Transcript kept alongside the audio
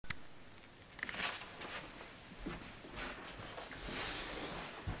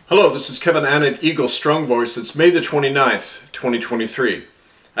Hello, this is Kevin Annett, Eagle Strong Voice. It's May the 29th, 2023.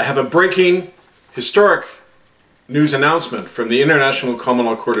 I have a breaking, historic news announcement from the International Common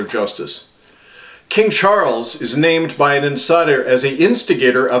Law Court of Justice. King Charles is named by an insider as the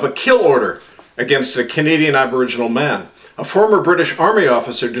instigator of a kill order against a Canadian Aboriginal man. A former British Army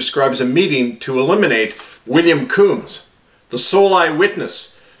officer describes a meeting to eliminate William Coombs, the sole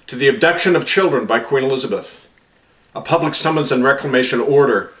eyewitness to the abduction of children by Queen Elizabeth. A public summons and reclamation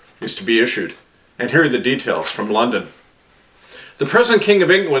order is to be issued. And here are the details from London. The present King of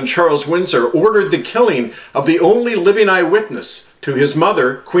England, Charles Windsor, ordered the killing of the only living eyewitness to his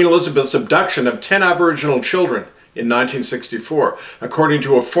mother, Queen Elizabeth's abduction of 10 Aboriginal children in 1964, according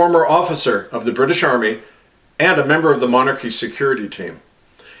to a former officer of the British Army and a member of the monarchy security team.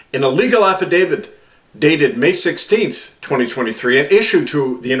 In a legal affidavit dated May 16, 2023, and issued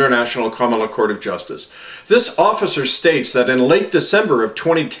to the International Common Law Court of Justice. This officer states that in late December of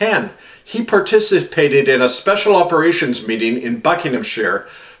 2010, he participated in a special operations meeting in Buckinghamshire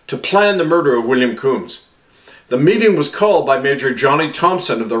to plan the murder of William Coombs. The meeting was called by Major Jonny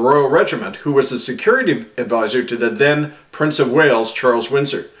Thompson of the Royal Regiment, who was the security advisor to the then Prince of Wales, Charles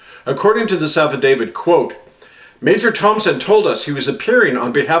Windsor. According to this affidavit, quote, Major Thompson told us he was appearing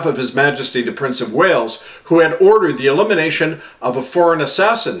on behalf of His Majesty the Prince of Wales, who had ordered the elimination of a foreign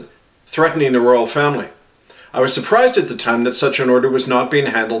assassin threatening the royal family. I was surprised at the time that such an order was not being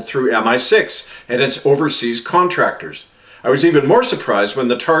handled through MI6 and its overseas contractors. I was even more surprised when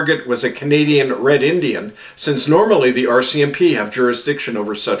the target was a Canadian Red Indian, since normally the RCMP have jurisdiction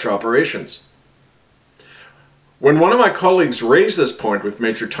over such operations. When one of my colleagues raised this point with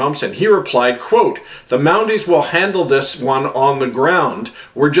Major Thompson, he replied, quote, the Mounties will handle this one on the ground.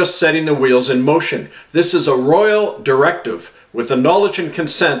 We're just setting the wheels in motion. This is a royal directive with the knowledge and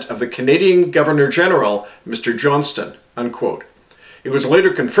consent of the Canadian Governor-General, Mr. Johnston, unquote. It was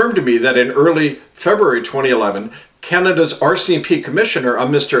later confirmed to me that in early February 2011, Canada's RCMP Commissioner, a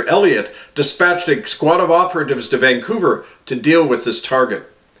Mr. Elliott, dispatched a squad of operatives to Vancouver to deal with this target.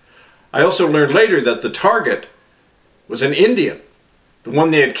 I also learned later that the target was an Indian. The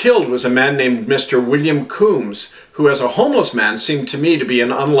one they had killed was a man named Mr. William Coombs, who as a homeless man seemed to me to be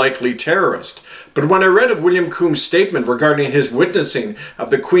an unlikely terrorist. But when I read of William Coombs' statement regarding his witnessing of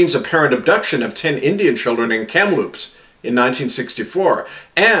the Queen's apparent abduction of 10 Indian children in Kamloops in 1964,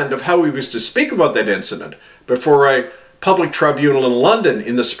 and of how he was to speak about that incident before a public tribunal in London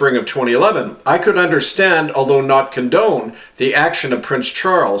in the spring of 2011, I could understand, although not condone, the action of Prince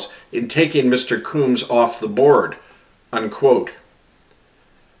Charles in taking Mr. Coombs off the board. Unquote.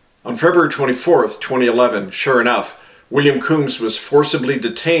 On February 24th, 2011, sure enough, William Coombs was forcibly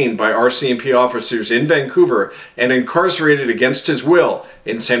detained by RCMP officers in Vancouver and incarcerated against his will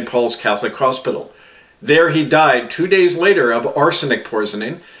in St. Paul's Catholic Hospital. There he died 2 days later of arsenic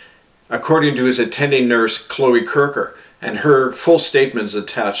poisoning, according to his attending nurse, Chloe Kirker, and her full statement is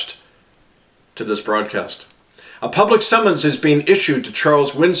attached to this broadcast. A public summons is being issued to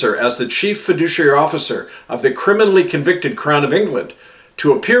Charles Windsor as the Chief Fiduciary Officer of the criminally convicted Crown of England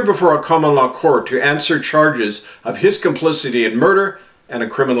to appear before a common law court to answer charges of his complicity in murder and a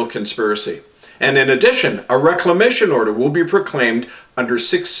criminal conspiracy. And in addition, a reclamation order will be proclaimed under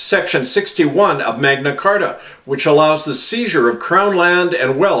Section 61 of Magna Carta, which allows the seizure of Crown land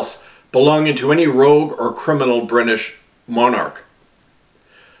and wealth belonging to any rogue or criminal British monarch.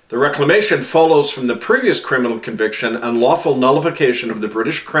 The reclamation follows from the previous criminal conviction and lawful nullification of the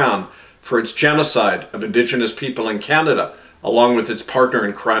British Crown for its genocide of Indigenous people in Canada, along with its partner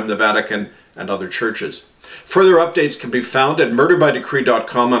in crime, the Vatican, and other churches. Further updates can be found at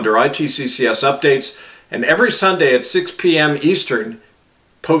murderbydecree.com under ITCCS updates, and every Sunday at 6 p.m. Eastern,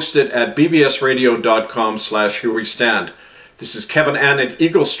 posted at bbsradio.com/Here We Stand. This is Kevin Annett,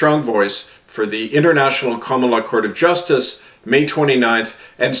 Eagle Strong Voice for the International Common Law Court of Justice, May 29th,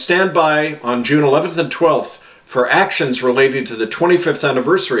 and stand by on June 11th and 12th for actions related to the 25th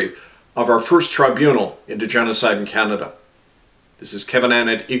anniversary of our first tribunal into genocide in Canada. This is Kevin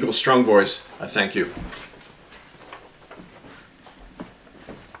Annett, Eagle Strong Voice. I thank you.